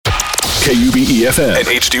KUBE-FM and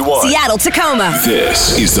HD1. Seattle, Tacoma.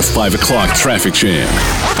 This is the 5 o'clock traffic jam.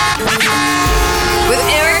 With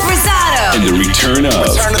Eric Rosado. And the return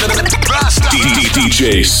of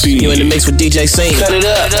DJ C. You in the mix with DJ C. Cut it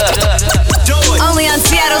up. Only on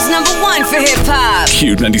Seattle's #1 for hip hop.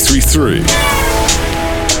 Cube 93.3.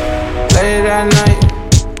 Late at night,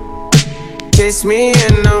 kiss me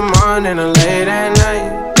in the morning or late at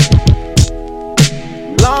night.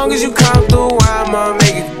 Long as you come through, I'ma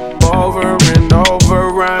make it over and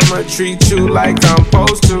over. I'ma treat you like I'm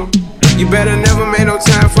supposed to. You better never make no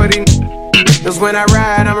time for these. Cause when I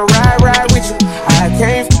ride, I'ma ride with you. I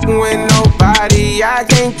can't f*** with nobody. I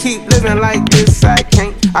can't keep living like this, I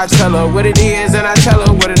can't. I tell her what it is and I tell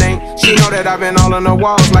her what it ain't. She know that I've been all on the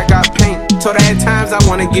walls like I paint. Told her at times I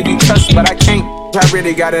wanna give you trust, but I can't. I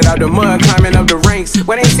really got it out the mud, climbing up the ranks.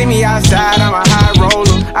 When they see me outside, I'm a high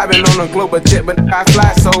roller. I've been on a global jet, but I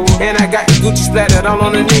fly solo. And I got the Gucci splattered all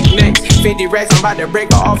on the knickknacks. 50 racks, I'm about to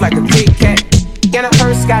break her off like a Kit Kat. And her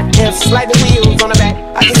purse got F's, like the wheels on the back.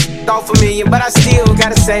 I just off a million, but I still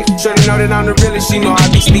gotta say. Shorty know that I'm the realest, she know I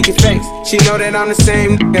be speaking facts. She know that I'm the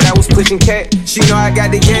same that I was pushing cat. She know I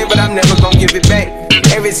got the game, but I'm never gonna give it back.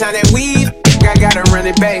 Every time that we I gotta run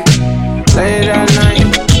it back. Late at night,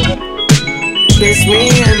 kiss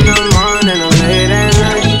me in the morning or late at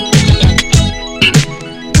night.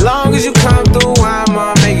 Long as you come through,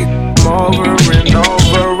 I'ma make it over and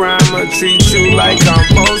over. I'ma treat you like I'm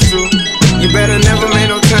supposed to. You better never make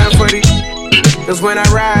no time for these. Cause when I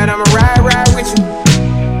ride, I'ma ride with you.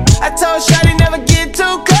 I told Shawty never get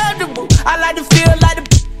too comfortable. I like to feel like the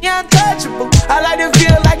untouchable. I like to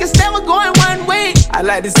feel like it's never going one way. I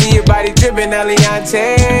like to see your body dripping,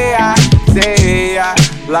 Eliante. I say I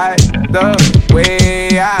like the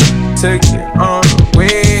way I took you on the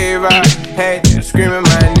wave. I had you screaming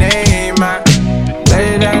my name. I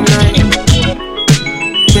late at night,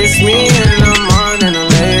 kiss me in the morning or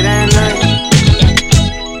late at night.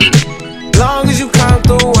 Long as you come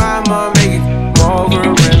through, I'ma make it over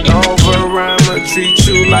and over. I'ma treat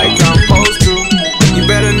you like I'm supposed to. You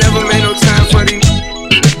better never make no time for these.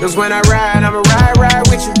 Cause when I ride, I'ma ride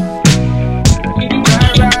with you.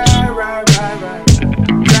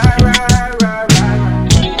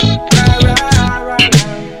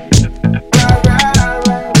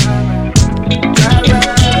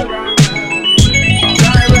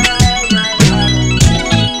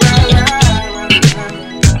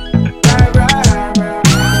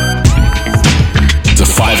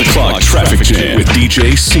 Traffic Jam with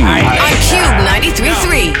DJ C. On Cube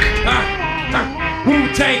 93.3.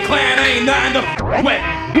 Wu-Tang Clan ain't nothing to with.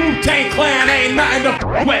 Wu-Tang Clan ain't nothing to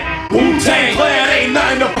with. Wu-Tang Clan ain't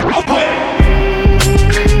nothing to with.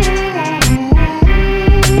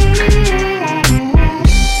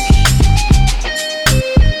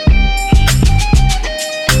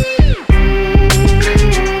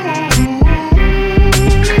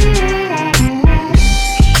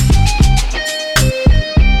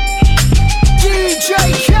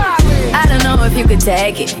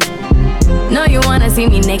 Take it. No, you wanna see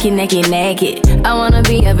me naked. I wanna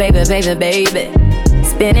be a baby.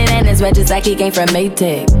 Spinning in his red just like he came from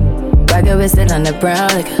Maytag. Rocket with it on the brown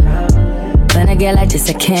liquor. When I get like this,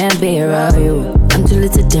 I can't be around you. I'm too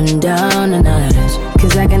little to dim down a notch.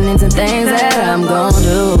 Cause I can into things that I'm gon'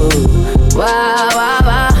 do. Wow, wow,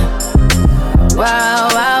 wow. Wow,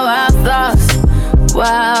 wow, wow, thoughts.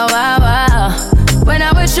 Wow, wow, wow. When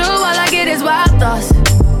I'm with you, all I get is wild thoughts.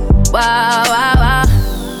 Wow, wow, wow.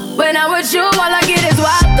 When I'm with you, all I get is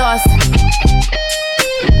wild thoughts.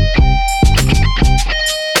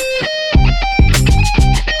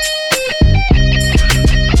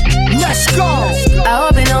 Let's go. I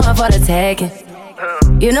hope you know I'm for the taking.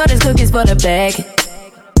 You know this cookie's for the bag.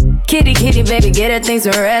 Kitty, baby, get her things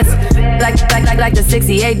to rest. Like the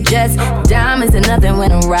 68 Jets. Diamonds are nothing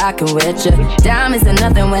when I'm rockin' with ya. Diamonds are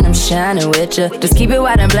nothing when I'm shining with ya. Just keep it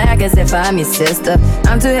white and black as if I'm your sister.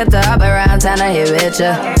 I'm too hip to hop around town to hit with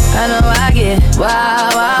ya. I know I get wow,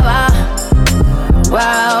 wow, wow.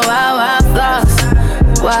 Wow, wow, wow, thoughts.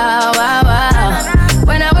 Wow, wow, wow.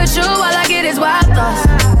 When I'm with you, all I get is wild thoughts.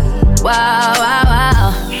 Wow, wow,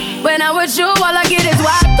 wow. When I'm with you, all I get is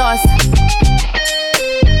wild thoughts.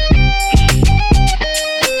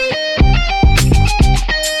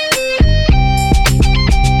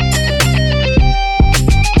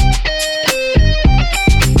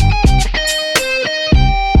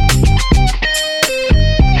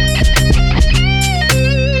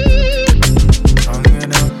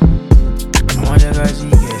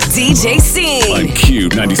 DJ C. On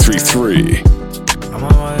Cube 93.3.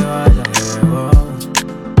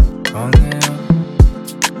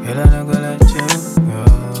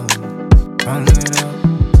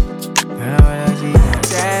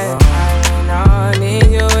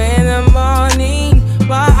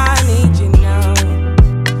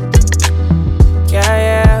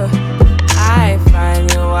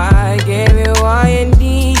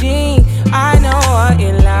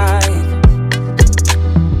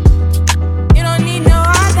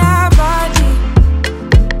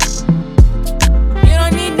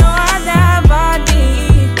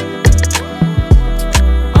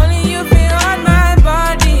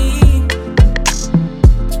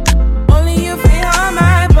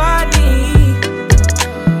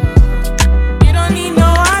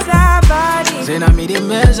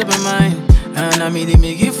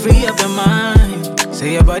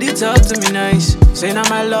 talk to me nice. Say now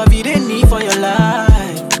my love you didn't need for your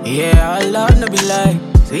life. Yeah, our love no be like.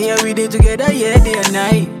 Say yeah, we did together, yeah, day and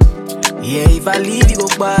night. Yeah, if I leave, you go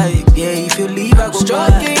by. Yeah, if you leave, I go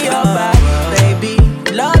stroking by. Your body, baby.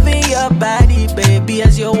 Loving your body, baby.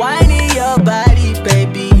 As you're whining your body,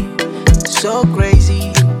 baby. So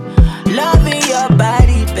crazy. Loving your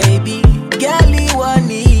body, baby. Girl, you want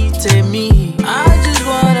need to me. I just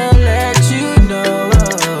wanna let you know.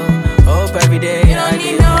 Hope every day you don't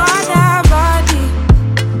need no other body.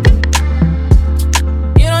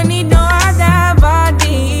 You don't need no other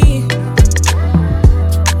body.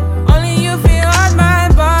 Only you feel on my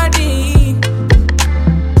body.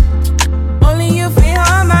 Only you feel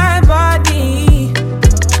on my body.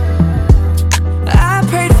 I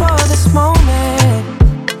prayed for this moment.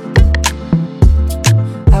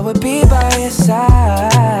 I would be by your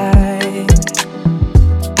side.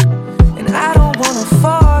 And I don't wanna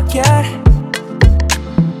forget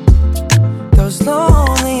those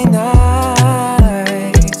lonely nights.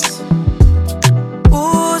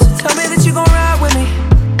 Ooh, so tell me that you gon' ride with me.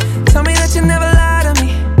 Tell me that you never lie to me.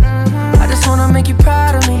 I just wanna make you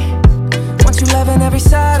proud of me. Want you loving every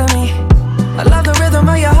side of me. I love the rhythm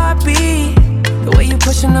of your heartbeat. The way you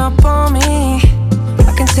pushing up on me.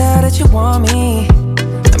 I can tell that you want me.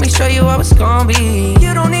 Let me show you how it's gon' be.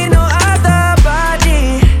 You don't need no other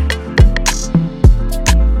body.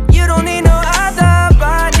 You don't need no other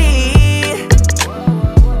body.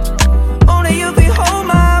 Only you can hold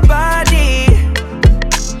my body.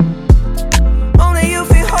 Only you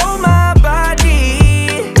can hold my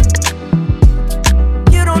body.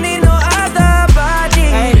 You don't need no other body.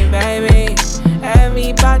 Hey baby,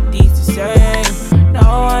 everybody's the same. No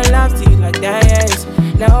one loves you like that.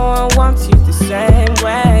 No one wants you the same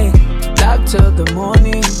way. Dark till the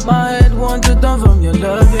morning. My head wants to turn from your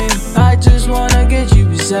loving. I just wanna get you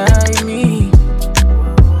beside me.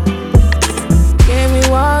 Give me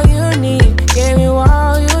all you need. Give me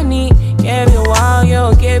all you need. Give me all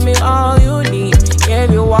you. Give me all you need. Give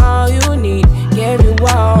me all you need. Give me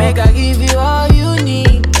all. Make I give you all you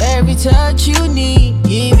need. Every touch you need.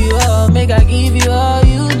 Give you all. Make I give you all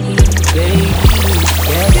you need, baby.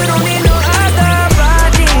 Yeah. You don't need no other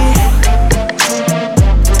body.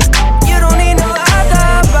 You don't need no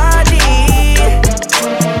other body.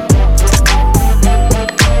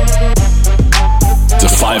 The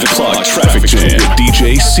 5 o'clock traffic jam with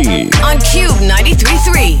DJ C. On Cube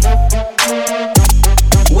 93.3.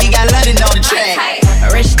 We got London on the track.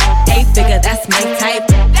 Rich, 8-figure, that's my type.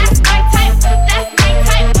 That's my type. That's my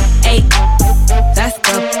type. 8, that's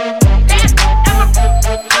the.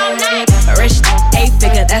 All night. Rich,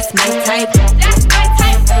 8-figure, that's my type. That's my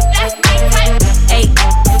type. That's my type. 8,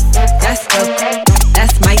 that's the.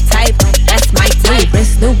 That's my type. That's my type. New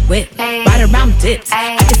wrist, new whip, right around dips.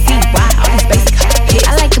 I can see why all these basic hits. I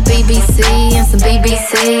like a BBC and some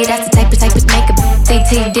BBC. That's the type of make a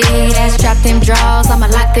CTD. That's drop them draws, I'ma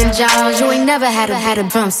lock them jaws. You ain't never had a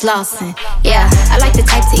from Slauson. Yeah, I like the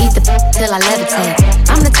type to eat the till I levitate.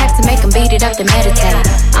 I'm the type to make them beat it up to meditate.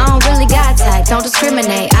 I don't really got type, don't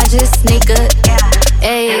discriminate. I just sneak good.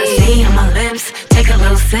 Ayy, Hennessy on my lips, take a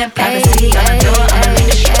little sip. Privacy on the door, I'ma make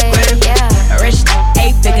the shit grip. Rich,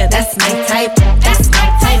 8-figure, that's my type. That's my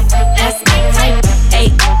type. That's my type.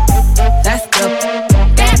 8, that's the.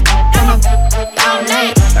 all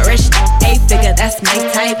night. Rich, 8-figure, that's my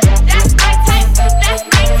type. That's my type. That's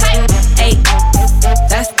my type. 8,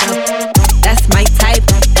 that's the. That's my type.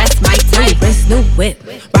 That's my type. New wrist, new whip,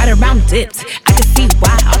 right around dips. I can see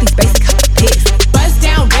why all these basic hits. Bust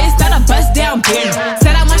down wrist, not a bust down bitch.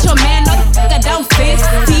 Said I want your man, no the fuck I don't fit.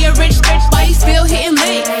 See a rich, but he still hitting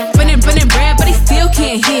lit. Spinning bread, but he still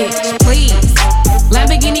can't hit. Please,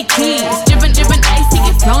 Lamborghini keys, drippin' ice, he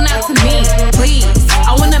get flown out to me. Please,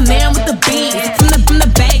 I want a man with the beats. From the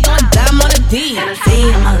bag, going dumb on the D.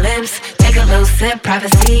 Hennessy on my lips, take a little sip.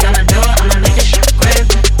 Privacy on the door, I'ma make the shit grip.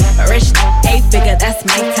 Rich, 8-figure, that's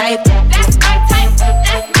my type. That's my type.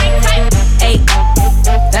 That's my type. 8,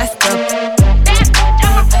 that's the.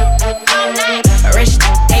 All night. Rich,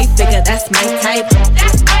 8-figure, that's my type.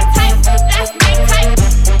 That's my type. That's my type.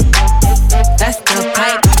 That's the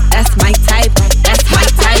pipe. That's my type. That's my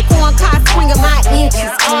type. Corn cob swinging my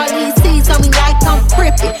inches. All these C's on me like I'm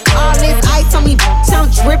crippin'. All this ice on me, I'm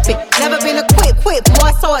drippin'. Never been a quick,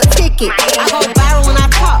 boy, so a ticket. I go viral when I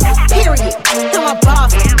talk, period. I'm a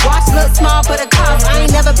boss. Watch look small, but a cost. I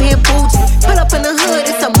ain't never been bougie. Pull up in the hood,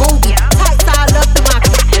 it's a movie. Tights all up to my.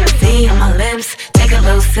 Hennessy on my lips, take a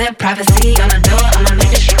little sip. Privacy on the door, I'ma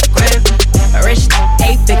make the shit grip. Rich,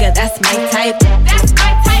 8-figure, that's my type. That's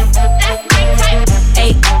my type. That's my type.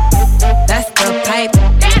 8, that's the pipe.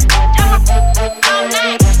 All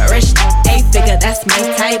night. Rich, 8-figure, that's that's my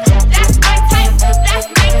type. That's my type. That's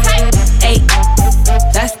my type. Hey,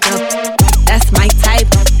 that's dope. That's my type.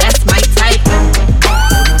 That's my type.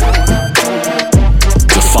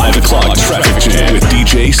 The 5 o'clock traffic jam with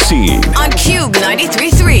DJ Scene on Cube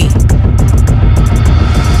 93.3.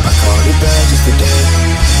 I called it back just today.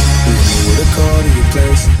 Leaving me with a call to your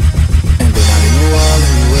place. And then I didn't know all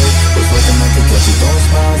anyway. Was working like a catch you throwing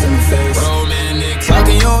smiles in my face. Romantic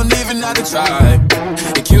talking, you don't even have to try.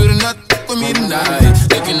 You're cute enough with me tonight.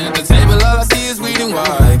 Looking at the table, all I see is weed and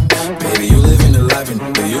wine. Baby, you living the life and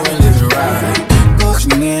you ain't living right.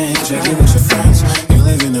 Walking in, checking with your friends. You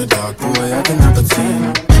live in the dark, boy, I cannot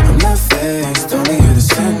pretend. I'm not faced, only here to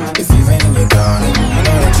sin. If you've ain't in your garden, you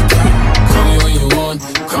know that you can. Call me when you want,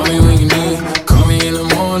 call me when you need. Call me in the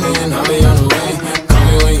morning, I'll be on the way. Call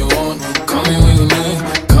me when you want, call me when you need.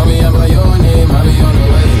 Call me out by your name, I'll be on the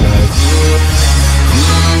way.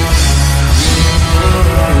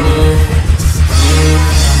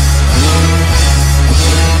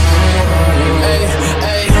 Like hey,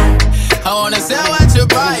 hey, I wanna sell what you're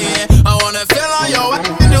buying. I wanna feel on your wife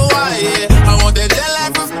in Hawaii. I want that jet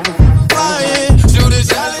lag for flying. Shoot a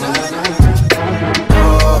challenge.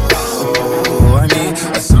 Oh, I need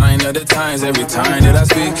a sign of the times every time that I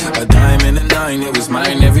speak. A dime and a nine, it was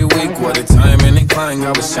mine every week. What a time and incline,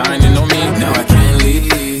 God was shining on me. Now I can't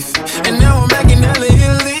leave, and now I'm acting hella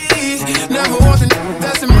Italy. Never want the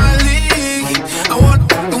that's in my league. I want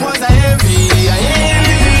the ones I envy.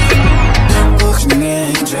 Walking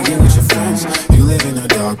in, checking with your friends. You live in the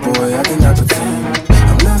dark, boy, I cannot pretend.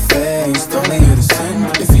 I'm not faced, only here to sin.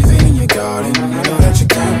 If you've been in your garden, you know that you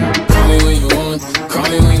can. Call me when you want, call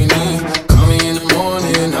me when you need. Call me in the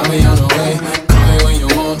morning, I'll be on the way. Call me when you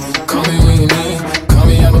want, call me when you need. Call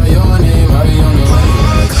me out by your name, I'll be on the way.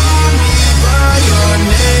 Call me by your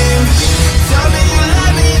name. Tell me you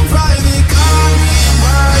love me in private. Call me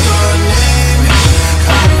by your name.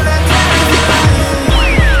 Call me that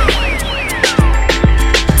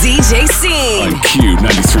DJ Scene on Cube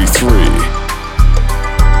 93.3.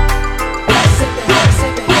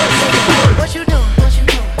 What you doing?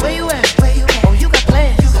 Where you at? Oh, you got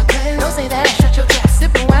plans. Don't say that. Shut your trap.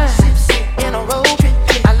 Sipping wine. In a road trip.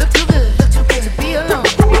 I look too good to be alone.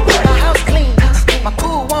 My house clean. My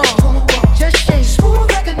pool warm. Just shake. Smooth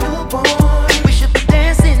like a newborn. We should be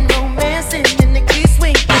dancing, romancing in the key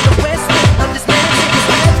swing. In the west wing of this mansion is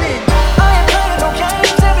happening. I ain't playing no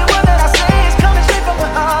games. Every word that I say is coming straight from my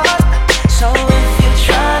heart. So if you're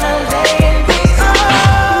trying to lay in these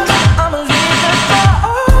arms, I'ma leave the door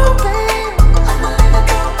open.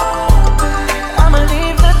 I'ma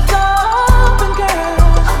leave the door open, girl.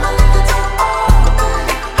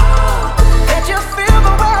 Let you feel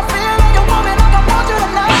the way I feel, and you want me like I want you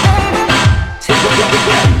tonight, baby.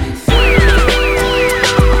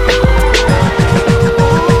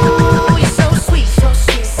 Ooh, you're so sweet,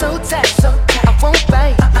 so tight, I won't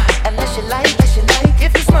bite unless you like.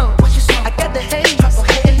 If you smoke, I got the haze.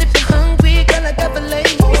 And if you're hungry, girl, I got the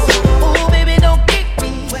lace. Ooh, baby, don't kick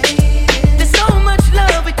me. There's so much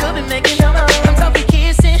love we could be making. I'm talking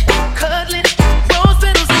kissing, cuddling, rose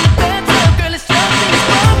petals in the bathtub. Girl, it's just in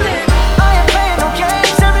public. I ain't playing no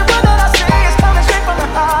games. Every word that I say is coming straight from the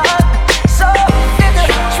heart. So if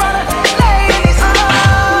you're trying to lay in these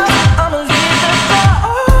arms, I'ma leave the door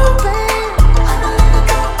open.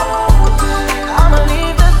 I'ma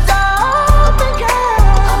leave the door open, girl.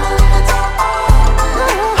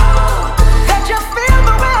 Let you feel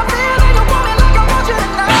the way I feel, and you want me like I want you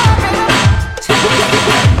tonight, baby.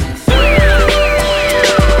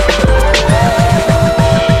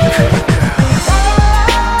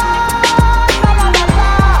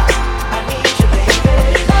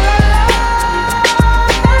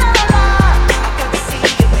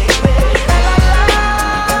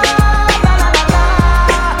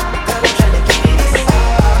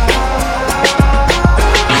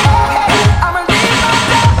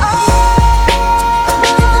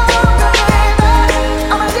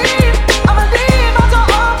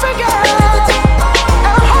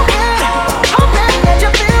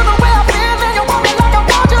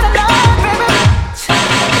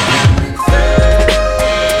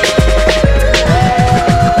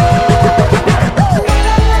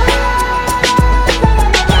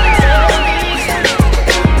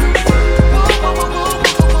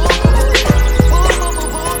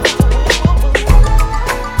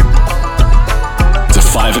 The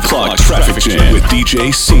 5 o'clock traffic jam with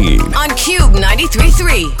DJ Scene on Cube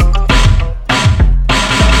 93.3.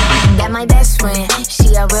 That my best friend,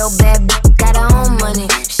 she a real bad bitch, got her own money.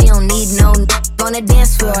 She don't need no on the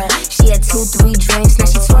dance floor. She had 2-3 drinks, now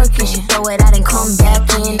she twerking. She throw it out and come back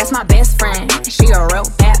in. That's my best friend. She a real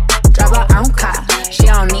bad, drive her own car. She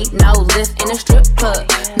don't need no lift in the strip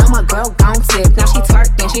gon' tip. Now she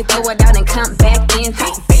twerking, she throw it out and come back in.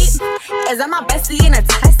 Hey, bitch, is that my bestie in a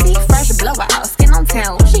taxi? Fresh blowout, skin on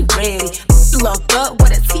town, she ready. Look good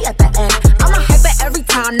with a T at the end. I'm a hyper every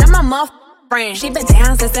time, now my muff friend. She been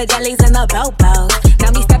down since the jellies and the bobos.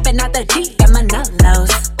 Now me stepping out the Jeep and my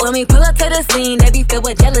nullos. When we pull up to the scene, they be filled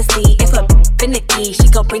with jealousy. If a finicky, she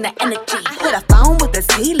gon' bring the energy. I hit a phone with the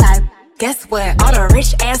C like, guess what? All the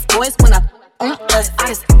rich ass boys wanna on us. I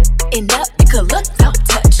just end up, you could look, don't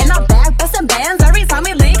touch. And I'm back bustin' bands every time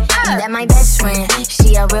we link up. That my best friend,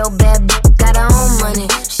 she a real bad got her own money.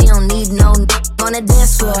 She don't need no on the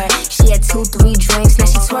dance floor. She had 2-3 drinks, now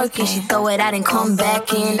she twerking. She throw it out and come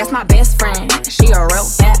back in. That's my best friend, she a real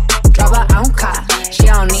bad drive her own car. She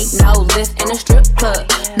don't need no lift in a strip club.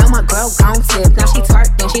 No, my girl gon' tip. Now she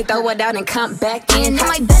twerking, she throw it out and come back in. That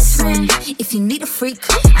my best friend, if you need a freak,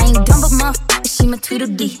 I ain't dumb but motherfucker, she my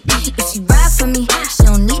Tweedledee. If she ride for me, she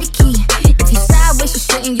don't need a key. If you sideways, she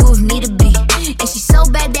straighten you if need to be. And she so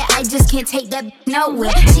bad that I just can't take that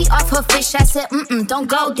nowhere. She off her fish, I said, don't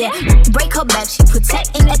go there. Break her back, she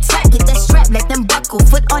protect and attack. Get that strap, let them buckle,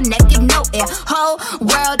 foot on neck, give no air. Whole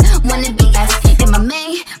world wanna be us. And my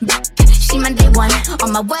main, she my day one,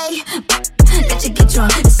 on my way. Let you get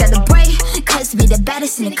drunk and celebrate, cause be the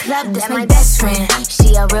baddest in the club. That's my best friend.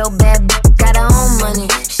 She a real bad got her own money.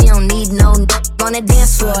 She don't need no on the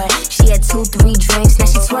dance floor. She had 2-3 drinks, now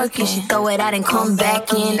she twerking. She throw it out and come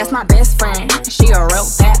back in. That's my best friend. She a real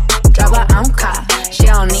bad drive her own car. She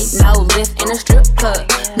don't need no lift in a strip club.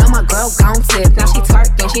 No, my girl gon' tip. Now she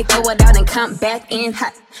twerking, she throw it out and come back in.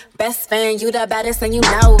 Hot. Best friend, you the baddest and you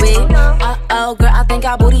know it. Uh-oh, girl, I think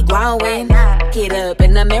our booty growing. Get up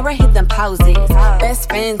in the mirror, hit them poses. Best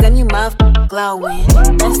friends and you glowing.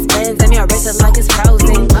 Best friends and your wrist is like it's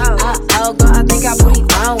frozen. Uh-oh, girl, I think our booty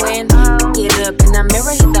growing. Get up in the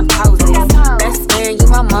mirror, hit them poses. Best friend, you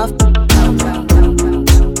my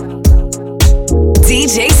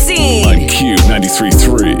DJ C on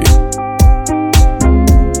Q93.3.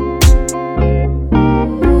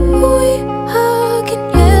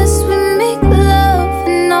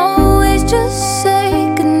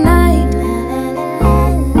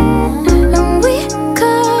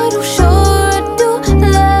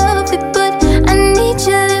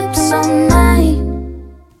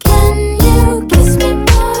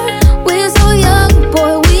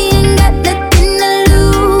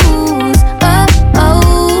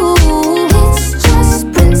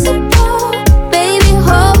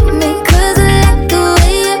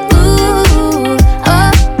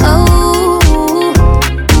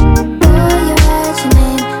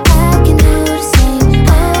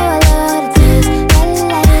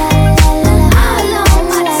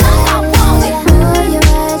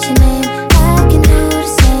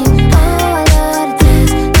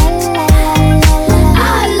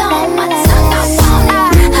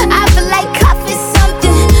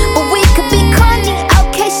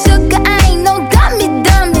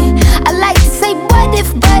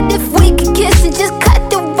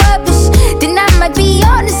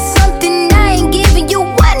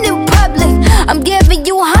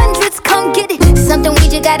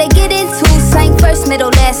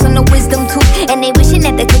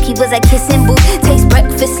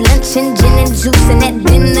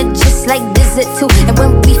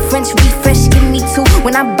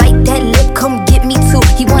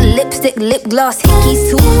 Lip gloss,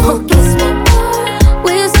 hickeys too. Guess what?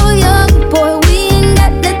 We're so young, boy, we ain't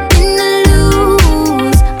got nothing to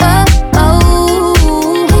lose. Oh,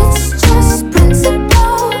 it's just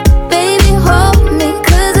principle. Baby, hold me,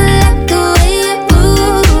 cause I like the way you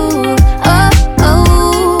move. Oh,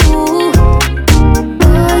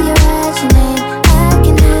 you write your name, I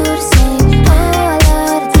can do the same. Oh, I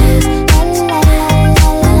love the taste. La la la la la la.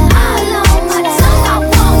 All on my tongue, I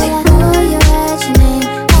want it. Oh, you write your name,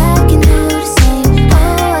 I can do the same. Oh,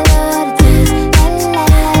 I love the taste. La la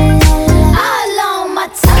la la la. All on my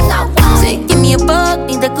tongue, I want it. Give me a buck,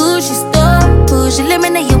 need the Gucci store. Push your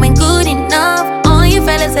limit, that you ain't good enough. All you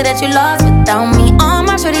fellas say that you lost without me. All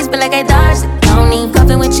my shorties feel like I dodged the county.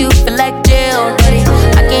 Cuffing with you feel like jail, buddy.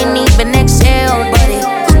 I can't even exhale, buddy.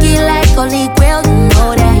 Cookie like Holy Grail, you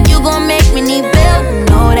know that. You gon' make me need bail, you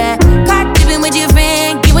know that. Caught dipping with your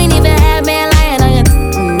friend, you ain't even had man lying on you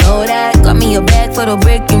know that. Got me a bag for the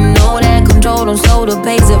brick, you know that. Control them so the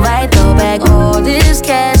pays it right, throw back all this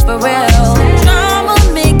cash for real. Drama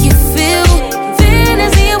make you feel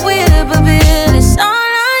fantasy with a bill. It's all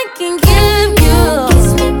I can give you.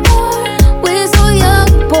 Kiss me more. We're so young,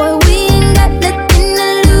 boy, we ain't got nothing to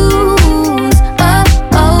lose.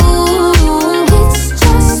 Oh, it's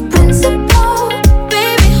just principle.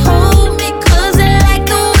 Baby, hold me, cause I like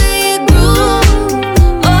the way you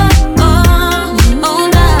groove. Oh,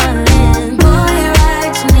 darling.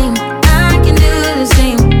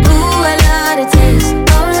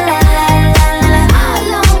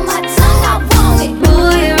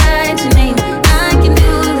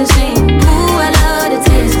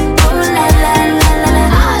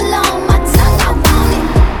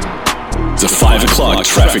 o'clock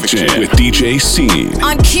traffic jam with DJ Scene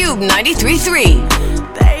on Cube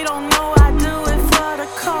 93.3. They don't know I do it for the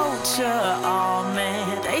culture. Oh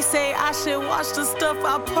man, they say I should watch the stuff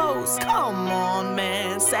I post. Come on,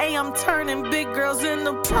 man. Say I'm turning big girls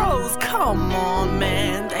into pros. Come on,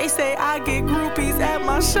 man. They say I get groupies at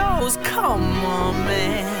my shows. Come on,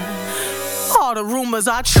 man. All the rumors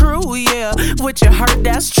are true, yeah. What you heard,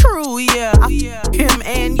 that's true, yeah. Him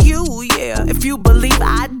and you, yeah. If you believe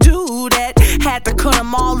I do that, had to cut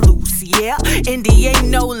them all loose, yeah. Indy ain't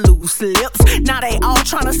no loose lips. Now they all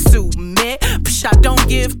tryna sue me. Psh, I don't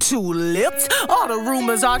give two lips. All the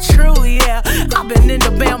rumors are true, yeah. I've been in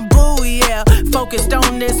the bamboo, yeah. Focused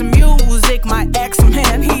on this music. My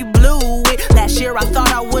ex-man, he blew it. Last year I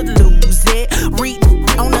thought I would lose it. Read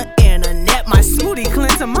on the internet, my smoothie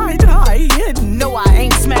cleanser might die. No, I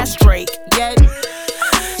ain't smashed Drake yet.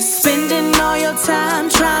 Spending all your time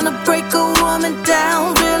trying to break a woman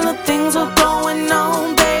down. Real things are going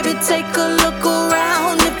on, baby, take a look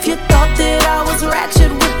around. If you thought that I was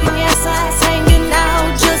ratchet with my ass hanging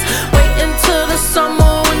out, just wait until the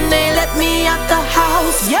summer when they let me out the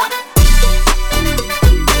house. Yep.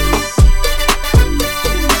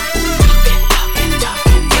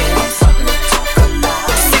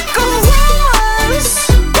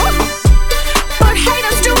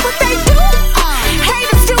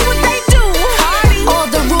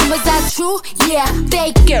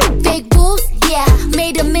 Yeah, fake boobs, yeah.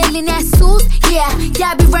 Made $1 million at suits, yeah.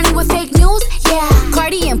 Y'all be running with fake news, yeah.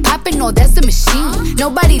 Cardi and poppin', no, that's a machine.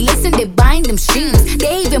 Nobody listen, they buying them streams.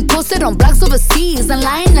 They even posted on blogs overseas and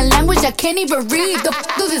lying a language I can't even read. The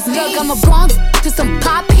f*** do this look, I'm a Bronx to some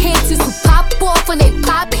pop hits. Used to pop off when they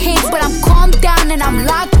pop hits, but I'm calmed down and I'm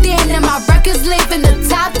locked in, and my records live in the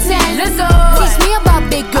top 10. Listen, teach me about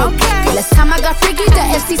big girl. Okay. Last time I got freaky, the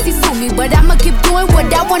FCC sued me, but I'ma keep doing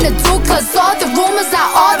what I wanna do, cause all the rumors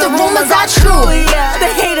are true. Yeah,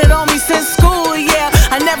 they hated on me since school, yeah.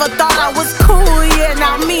 I never thought I was cool, yeah.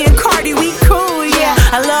 Now me and Cardi, we cool, yeah.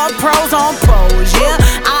 I love pros on pros, yeah.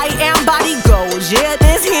 I am body goals, yeah.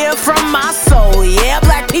 This here from my soul, yeah.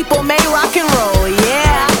 Black people may rock and roll,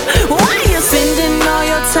 yeah. Why you spending all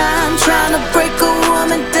your time trying to break a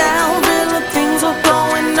woman down? Real things are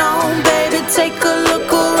going on, baby, take a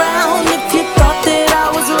look around. If you thought that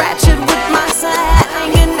I was ratchet with my side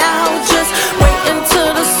hanging out, just wait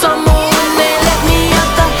until the summer when they let me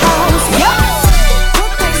out the house. Yeah.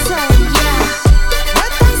 What they say, yeah.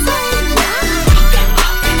 What they say, yeah.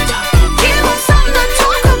 Give them something to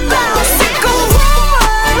talk about. Sick of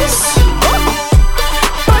rumors,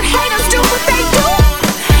 but haters do what they do.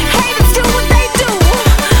 Haters do what they do.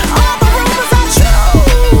 All the rumors are true.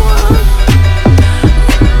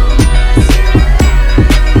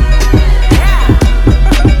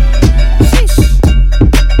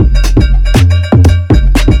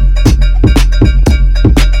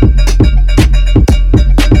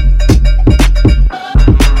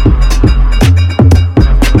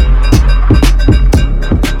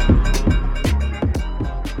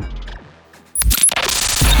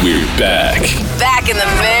 We're back. Back in the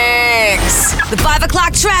mix. The 5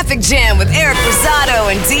 o'clock traffic jam with Eric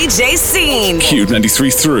Rosado and DJ Scene. Cube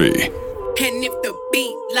 93.3. And if the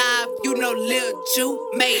beat live, you know Lil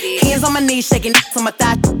Ju made it. Hands on my knees, shaking on my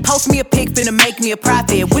thigh. Post me a pic, finna make me a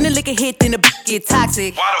profit. When the liquor hit, then the get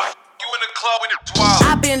toxic. Why the f*** you in the club when it's wild?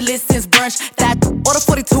 I've been lit since brunch. That order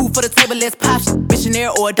 42 for the table, let's pop.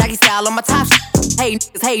 Missionary or doggy style on my top. Hey,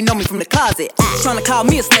 niggas hating on me from the closet. Tryna call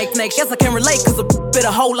me a snake. Guess I can relate, cause a bit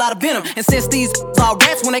a whole lot of venom. And since these all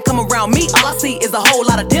rats, when they come around me, all I see is a whole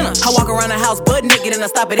lot of dinner. I walk around the house butt naked and I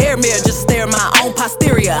stop at air mirror just to stare at my own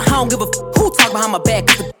posterior. I don't give a f*** who talk behind my back,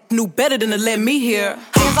 cause the knew better than to let me hear.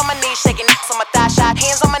 Hands on my knees, shaking on my thigh shot.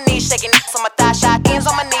 Hands on my knees, shaking on my thigh shot. Hands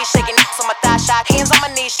on my knees, shaking on my thigh shot. Hands on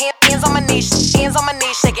my knees, hands on my knees, hands on my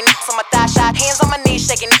knees, shaking on my thigh shot. Hands on my knees,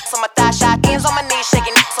 shaking on my thigh shot. Hands on my knees,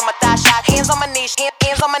 shaking on my thigh shot. Hands on my knees,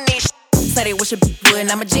 hands on my knees. Say they wish a would, and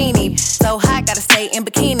I'm a genie. So hot, gotta stay in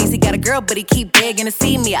bikinis. He got a girl, but he keep begging to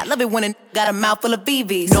see me. I love it when a got a mouth full of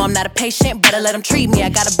BBs. No, I'm not a patient, better let him treat me. I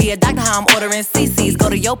gotta be a doctor, how I'm ordering CCs. Go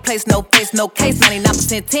to your place, no face, no case.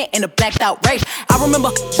 99% tint in a blacked out rape. I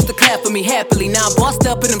remember used to clap for me happily. Now I'm bossed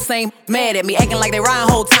up and them same mad at me. Acting like they riding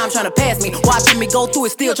whole time trying to pass me. Watching me go through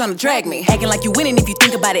it, still trying to drag me. Acting like you winning if you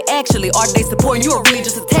think about it actually. Are they supporting you or really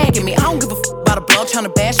just attacking me? I don't give a f about a blog trying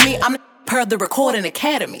to bash me. I'm per the Recording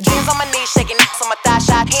Academy. Hands on my knees, shaking on my thigh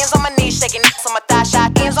shot. Hands on my knees, shaking on my thigh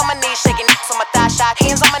shot. Hands on my knees, shaking on my thigh shot.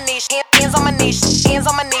 Hands on my knees, hands on my knees, hands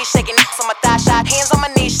on my knees, shaking on my thigh shot. Hands on my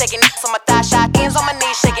knees, shaking on my thigh shot. Hands on my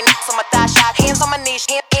knees, shaking on my thigh shot. Hands on my knees,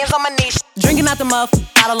 hands on my knees. Drinking out the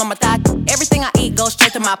bottle on my thigh. Everything I eat goes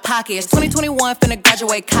straight to my pockets. 2021, finna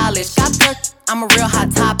graduate college. Got dirt, I'm a real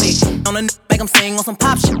hot topic. On a make them sing on some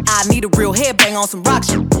pop shit. I need a real headbang on some rock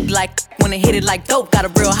shit. Like when they hit it like dope. Got a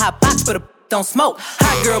real hot box for the don't smoke.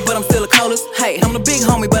 Hot girl, but I'm still the coldest. Hey, I'm the big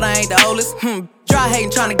homie, but I ain't the oldest. Dry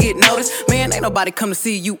hating, trying to get noticed. Man, ain't nobody come to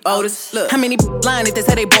see you, Otis. Look, how many lying if they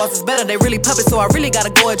say they boss is better? They really puppets, so I really gotta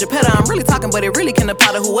go at Geppetta. I'm really talking, but it really can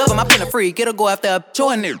apply to whoever. My pen a freak, it'll go after a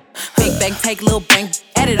joiner. Big bang, take little bang,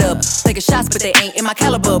 add it up. Taking shots, but they ain't in my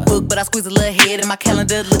caliber book. But I squeeze a little head in my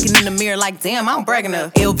calendar, looking in the mirror like, damn, I'm bragging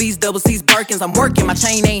up. LVs, double C's, Birkins, I'm working. My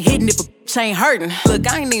chain ain't hitting if a chain hurting.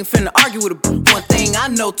 Look, I ain't even finna argue with a one thing. I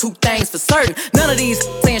know two things for certain. None of these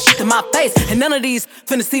saying shit to my face, and none of these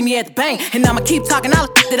finna see me at the bank. And I'ma keep talking all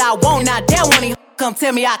the that I won't. Now damn when he come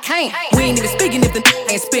tell me I can't. We ain't even speaking if the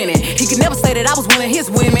ain't spinning. He could never say that I was one of his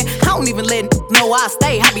women. I don't even let know I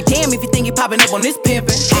stay. I be damn if you think you popping up on this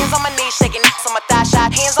pimpin'. Hands on my knees, shaking ass on my thigh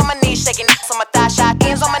shot. Hands on my knees, shaking ass on my thigh shot.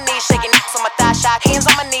 Hands on my knees, shaking ass on my thigh shot. Hands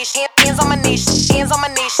on my knees, hands on my knees, hands on my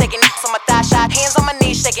knees, shaking ass on my thigh shot. Hands on my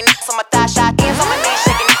knees, shaking ass on my thigh shot. Hands on my knees,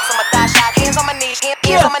 shaking ass on my thigh shot. Hands on my knees,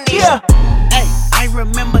 hands on my knees. Hey, I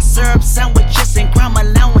remember syrup sandwiches and crime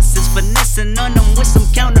allowances, finessing on them with some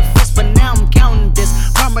counterfeits, but now I'm counting this.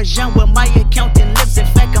 Parmesan with my accountant lips, in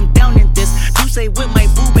fact I'm down in this. You say with my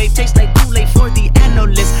boo babe, tastes like Kool-Aid for the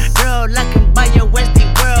analyst. Girl, I can buy your Westie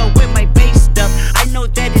world with my base stuff. I know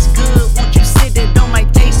that it's good, won't you sit it on my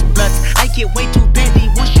taste buds? I get way too petty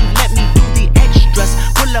once you let me do the extras.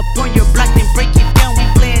 Pull up on your block, then break it down, we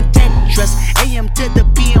playing Tetris. AM to the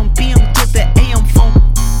PM, PM to the AM phone.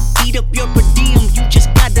 Eat up your per diem, you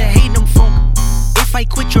just gotta hate them funk. If I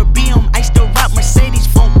quit your BM, I still rock Mercedes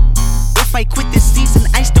funk. If I quit this season,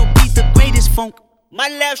 I still be the greatest funk. My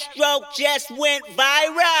left stroke just went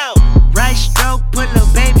viral. Right stroke put a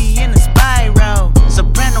baby in a spiral.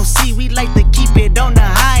 Soprano C, we like to keep it on the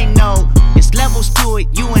high note. It's levels to it,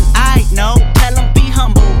 you and I know. Tell them be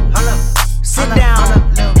humble. Sit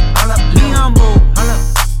down. Be humble.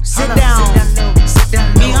 Sit down.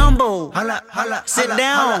 Be humble. Sit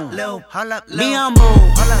down. Be humble.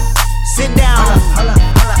 Sit down.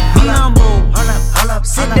 Be humble. Sit down. Be humble.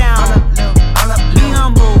 Sit down.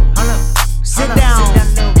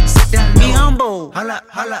 Be humble.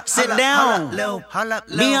 Sit down.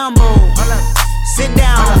 Be humble. Sit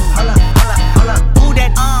down. Who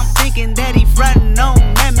that thinking that he frontin' on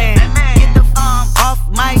that man? Get the off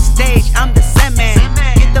my stage, I'm the same man.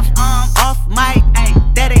 Get the off my,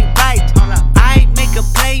 that ain't right. I make a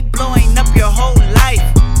play blowing up your whole life.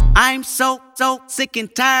 I'm so sick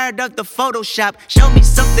and tired of the Photoshop. Show me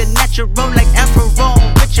something natural like Afro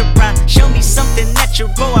with your pride. Show me something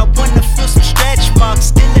natural, I wanna feel some stretch marks.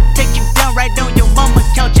 Still it take you down right on your mama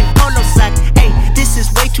couch in polo sock. Hey, this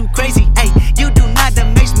is way too crazy. Hey, you do not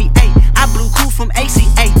amaze me. Hey, I blew cool from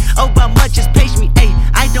ACA. Obama just paged me. Hey,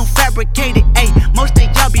 I don't fabricate it. Hey, most of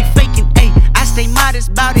y'all be faking. Hey, I stay modest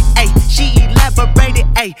about it. Hey, she elaborated.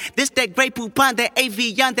 Hey, this that great poop on that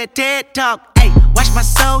AV on that TED Talk. Hey, watch my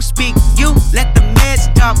soul speak. You let the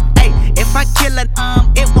meds talk. Hey, if I kill an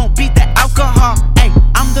it won't be the alcohol. Hey,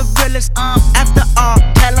 I'm the realest after all.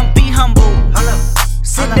 Tell them be humble.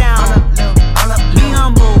 Sit down. Be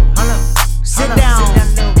humble. Sit down.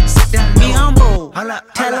 Be humble.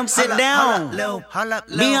 Tell them sit down.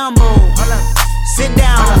 Be humble. Sit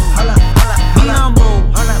down. Be humble.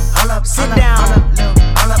 Sit down.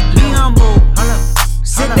 Be humble.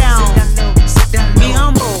 Sit down. Be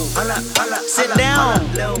humble. Sit down.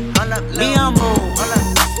 Be humble.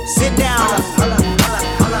 Sit down.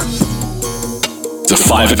 The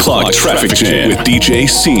 5 o'clock traffic jam with DJ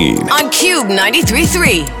Scene on Cube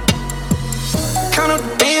 93.3. Count up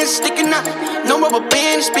the bands sticking out, no rubber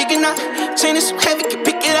band speaking out. Chain is so heavy, can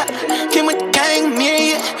pick it up. Came with the gang,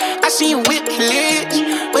 myriad. I see you whip hilarious.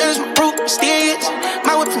 Where's my brute mysterious?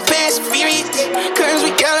 My whip from Fast and Furious. Curtains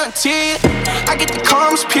we got on interior. I get the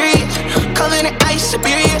calmest period. Covered in ice,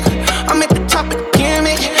 Siberia. I'm at the top of the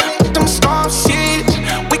pyramid. Them storms serious.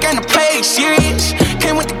 We gonna play serious.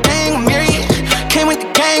 Came with the gang, myriad. Came with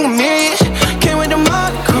the gang, myriad. Came with the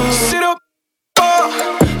mud crew. Sit up,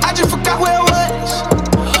 I just forgot where I was.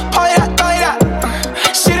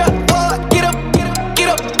 Sit up, get up, get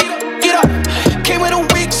up, get up. Came with a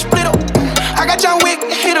wig split up. I got John Wick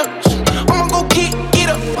hit up. I'ma go get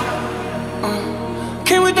up.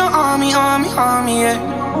 Came with the army, yeah.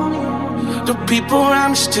 The people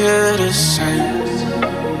around me still the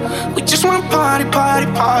same. We just wanna party,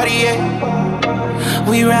 yeah.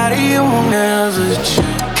 We ride it, you won't never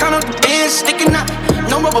change. Count up the bands sticking out,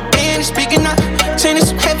 no rubber band speaking out. Chain is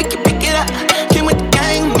so heavy, can pick it up. Came with the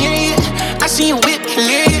gang, myriad. I see you whip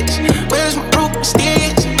hilarious. Where's my brute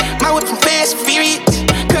mysterious? My whip from Fast and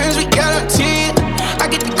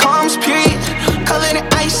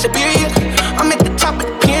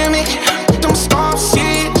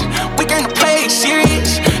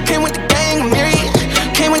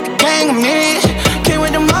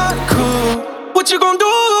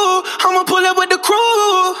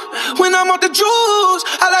crew. When I'm off the juice,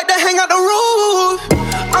 I like to hang out the roof.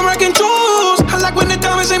 I'm rocking jewels, I like when the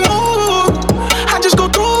diamonds they move. I just go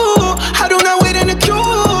through, I do not wait in the queue.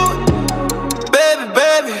 Baby,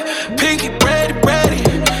 baby, pinky, ready, ready.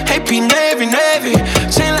 AP, Navy, Navy,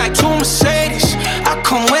 chain like two Mercedes. I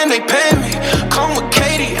come when they pay me, come with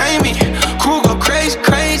Katie, Amy. Crew go crazy,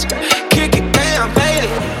 crazy, kick it down, baby.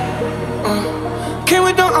 Came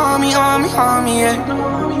with the army, yeah.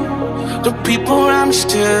 The people around me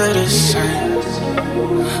still the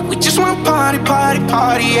same. We just want party,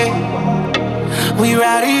 yeah. We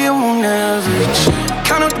ride it, it won't never change.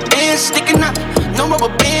 Count up the bands, sticking up. No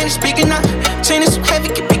rubber band, speaking up. Chain is so heavy,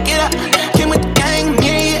 can pick it up. Came with the gang,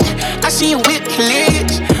 myriad. I see you with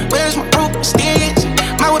hilarious. Where's my rope, mysterious?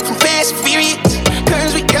 My whip from fast and furious.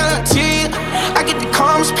 Cause we young, tears. I get the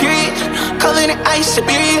calmest period. Covered in ice,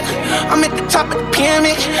 Siberia. I'm at the top of the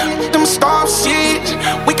pyramid. Them stars serious.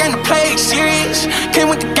 We gonna play serious. Came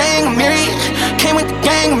with the gang of myriad. Came with the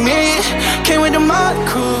gang of myriad. Came with the mod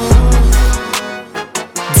crew.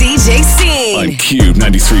 DJ Scene on Cube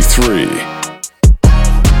 93.3.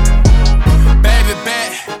 Baby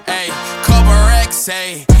bet, ayy, couple racks,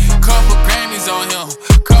 ayy, couple Grammys on him,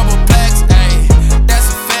 couple plaques, ayy, that's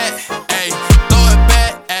a fact, ayy, throw it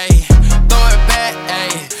back, ayy,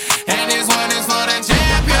 and this one is for the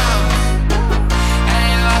champion.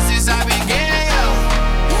 Ain't lost since I began, yo.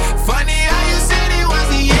 Funny how you said it was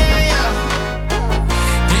the year, yo.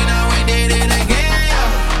 You know we did it again, yo.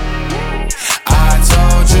 I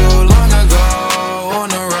told you long ago on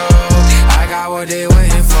the road, I got what they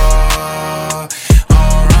waiting for.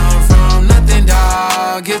 Don't run from nothing,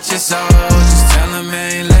 dog. Get your soul, just tell them I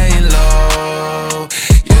ain't laying low.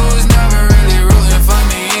 You was never really rooting for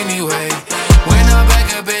me anyway. When I'm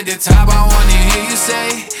back up at the top, I wanna hear you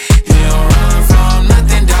say, you don't run from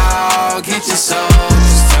nothing, dog. Get your soul,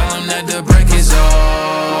 just tell them that the break is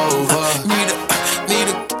over.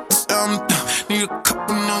 Need a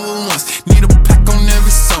couple number ones. Need a pack on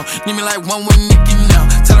every song. Need me like one with Nicki now.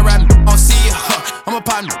 Tell her I don't see it, huh. I'm a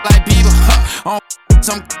partner like Bieber, huh.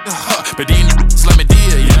 Some but these niggas let me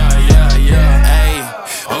deal, yeah, ayy.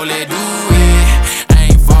 Oh, let do it. I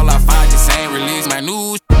ain't fall off, I just ain't release my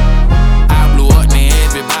new shit. I blew up, now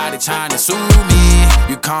everybody tryna sue me.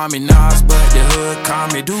 You call me Nas, but the hood call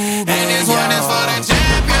me Doobie. And this one is for the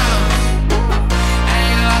champion.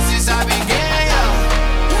 Ain't lost since I began, yo.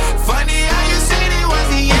 Funny how you said it was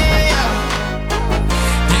the year, yo.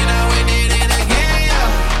 You know we did it again, yo.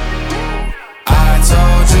 I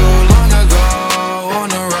told you long ago on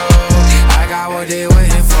the road, I got what they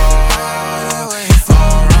waiting for.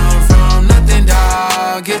 Don't run from nothing,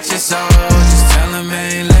 dog. Get your soul, just tell them I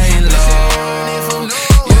ain't laying low.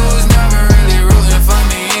 You was never really rooting for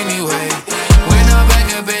me anyway. When I'm back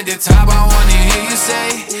up at the top, I wanna hear you say,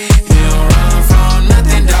 you don't run from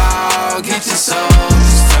nothing, dog. Get your soul,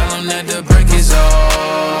 just tell them that the break is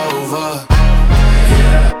over.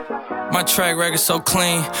 My track record so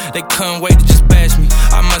clean, they couldn't wait to just bash me.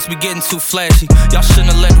 I must be getting too flashy. Y'all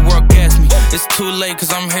shouldn't have let the world gas me. It's too late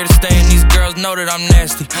cause I'm here to stay and these girls know that I'm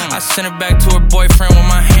nasty. I sent her back to her boyfriend with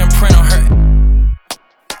my handprint on her.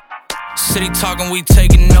 City talking, we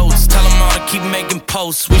taking notes. Tell him all to keep making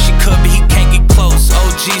posts. Wish he could, but he can't get close.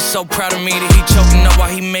 OG's so proud of me that he choking up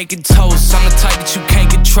while he making toast. I'm the type that you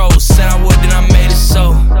can't control. Said I would, then I made it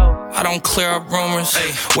so. I don't clear up rumors.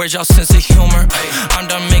 Where's y'all sense of humor? I'm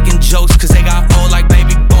done making jokes cause they got old like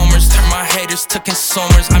baby boomers. Turn my haters to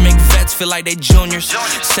consumers. I make vets feel like they juniors.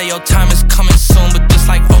 Say your time is coming soon, but just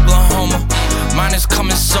like Oklahoma, mine is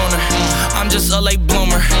coming sooner. I'm just a late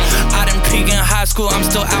bloomer. I didn't peak in high school, I'm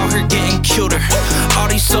still out here getting cuter. All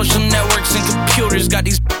these social networks and computers got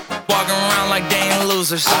these walking around like they ain't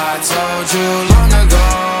losers. I told you long ago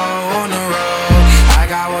on the road, I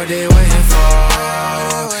got what they waiting for.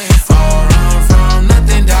 Don't run from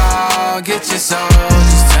nothing, dog. Get your soul,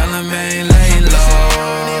 just tell them I ain't laying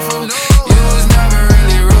low. You was never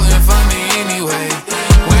really rooting for me anyway.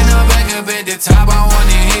 When I'm back up at the top, I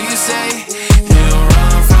wanna hear you say, you don't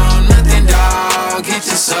run from nothing, dog. Get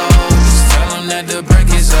your soul, just tell them that the break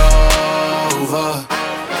is over.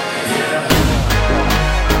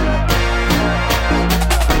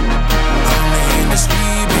 Only in the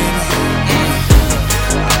street, baby.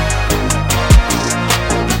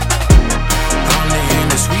 Only in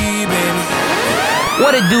the street, baby.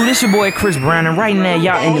 What it do? This your boy Chris Brown, and right now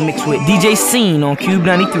y'all in the mix with DJ Scene on Cube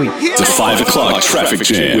 93. The 5 o'clock traffic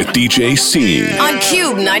jam with DJ Scene on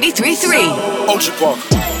Cube 93.3. Ocean Park.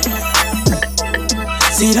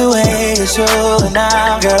 See the way you're showing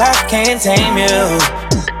now, girl, I can't tame you.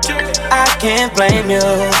 I can't blame you.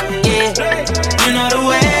 Yeah, you know the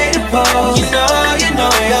way to pose. You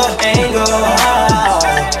know your angle.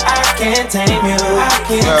 tame you. I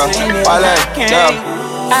can't tame you.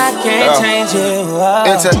 I can't change you.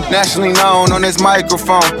 Internationally known on this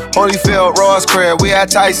microphone. Holyfield, Ross Crib, we at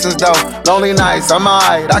Tyson's though. Lonely nights, I'm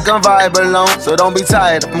alright, I can vibe alone. So don't be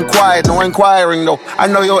tired, I'm quiet, no inquiring though. I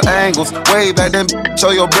know your angles, way back then,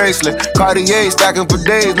 show your bracelet. Cartier stacking for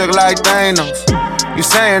days, look like Thanos. You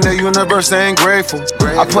saying the universe ain't grateful.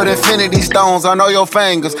 I put infinity stones on all your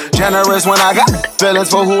fingers. Generous when I got feelings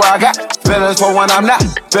for who I got. Feelings for when I'm not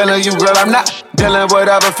feeling you, girl, I'm not dealing with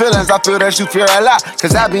other feelings. I feel that you fear a lot.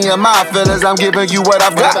 Cause I be in my feelings, I'm giving you what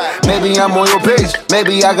I've got. Maybe I'm on your page,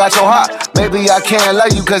 maybe I got your heart. Maybe I can't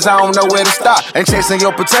love you cause I don't know where to stop. And chasing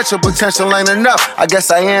your potential ain't enough. I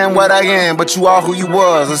guess I am what I am, but you are who you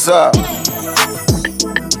was, what's up?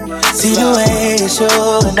 See the way you're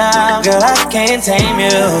showing now, girl, I can't tame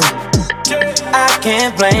you. I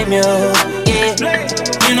can't blame you. Yeah,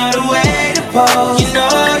 you know the way to pose. You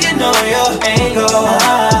know your angle.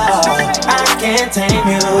 I can't tame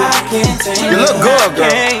you. I can't tame you. You look good, girl.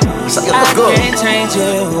 You look good. I can't change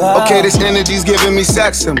you. Okay, this energy's giving me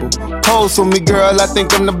sex symbol. Pose for me, girl, I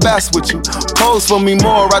think I'm the best with you. Pose for me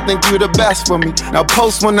more, I think you the best for me. Now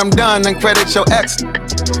post when I'm done and credit your ex.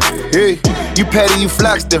 Hey, you petty, you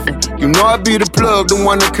flex different. You know I be the plug, the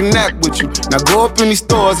one to connect with you. Now go up in these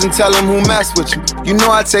stores and tell them who mess with you. You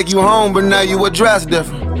know I take you home, but now you address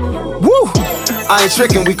different. Woo! I ain't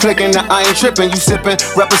tricking, we clicking, now I ain't tripping. You sipping,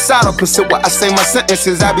 reposado, consider what I say my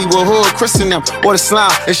sentences. I be with hood, Chris and them, or the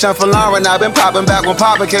slime. It's Sean for Lauren, I been popping back when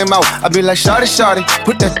Papa came out. I be like, shawty,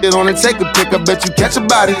 put that shit on and take a pic. I bet you catch a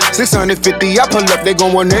body. 650, I pull up, they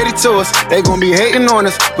gon' 180 to us. They gon' be hating on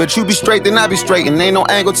us, but you be straight, then I be straight, and ain't no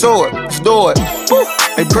angle to it. Let's do it. Woo!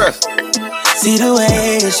 Hey, press. See the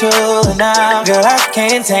way you're showing now, girl, I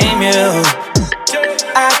can't tame you.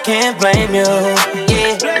 I can't blame you.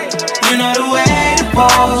 Yeah, you know the way to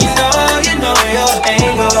pose. You know your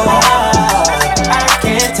angle. I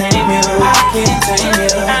can't tame you. I can't tame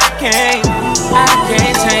you. I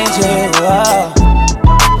can't change you.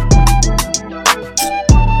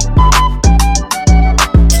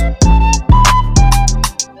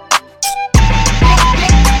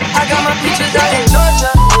 I got my peaches out in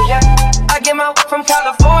Georgia. Oh yeah. I get my work from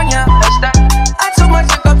California. That's that. I took my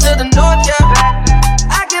chick up to the north, yeah.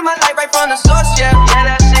 I get my light right from the source, yeah. Yeah,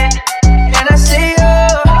 that's it. And I see you.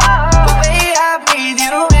 The way I breathe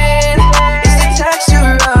you in is the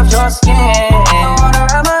texture of your skin. I wanna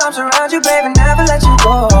wrap my arms around you, baby, never let you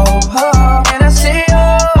go. And I see you.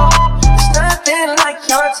 There's nothing like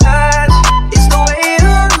your touch. It's the way you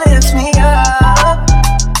lift me up.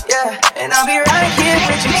 Yeah, and I'll be right here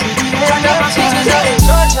with you till the end. I got my peaches out in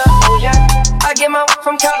Georgia. Oh yeah. I get my work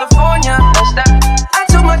from California. That's that. I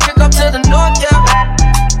took my chick up to the north, yeah.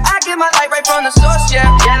 I get my light right from the source, yeah.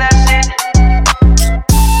 Yeah, that's it.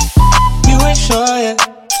 You ain't sure yet,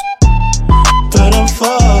 but I'm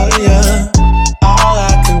for ya. All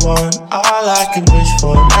I could want, all I could wish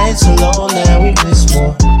for. Nights alone that we miss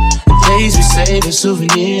more. The days we save as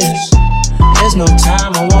souvenirs. There's no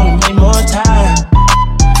time, I wanna make more time.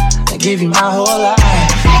 I give you my whole life.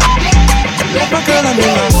 Let my girl under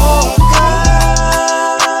my Yorker.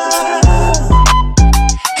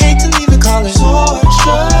 Hate to leave it, call it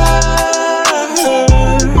torture.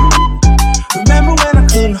 Remember when I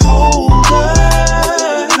couldn't hold her?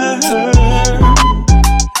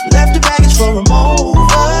 Left the baggage for a mover.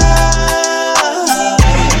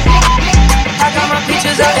 I got my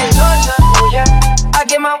peaches out in Georgia. Oh yeah. I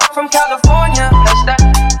get my work from California. That's that.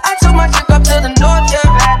 I took my chick up to the north, yeah.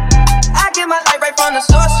 I get my light right from the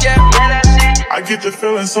source, yeah. Yeah, that's it. I get the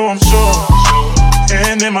feeling, so I'm sure.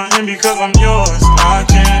 And in my hand because I'm yours. I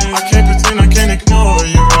can't pretend, I can't ignore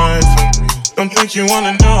you right from me. Don't think you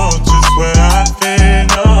wanna know just where I've been.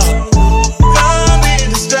 Oh, I'm being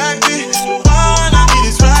distracted. All I need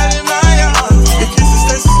is right in my arms. Your kisses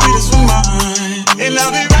taste the sweetest with mine, and I'll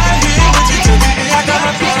be right here with you till the end. I got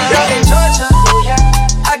my peaches out in Georgia. Oh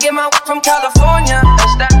yeah. I get my work from California.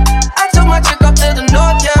 That's that. I took my chick up to the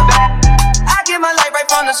north, yeah. I get my light right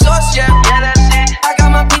from the source, yeah. Yeah, that's it. I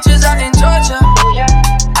got my peaches out in Georgia. Oh yeah.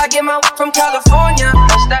 I get my work from California.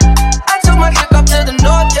 That's that. I took my chick up to the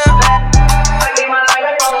north, yeah. I get my light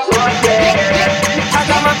right from the source, yeah. I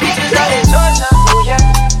got my peaches out in Georgia. Oh yeah.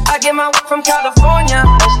 I get my work from California.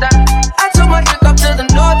 That's that. I took my chick up to the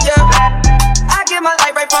north, yeah. I get my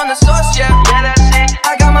light right from the source, yeah. Yeah, that's it.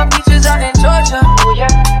 I got my peaches out in Georgia. Oh yeah.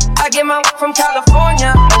 I get my work from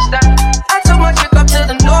California.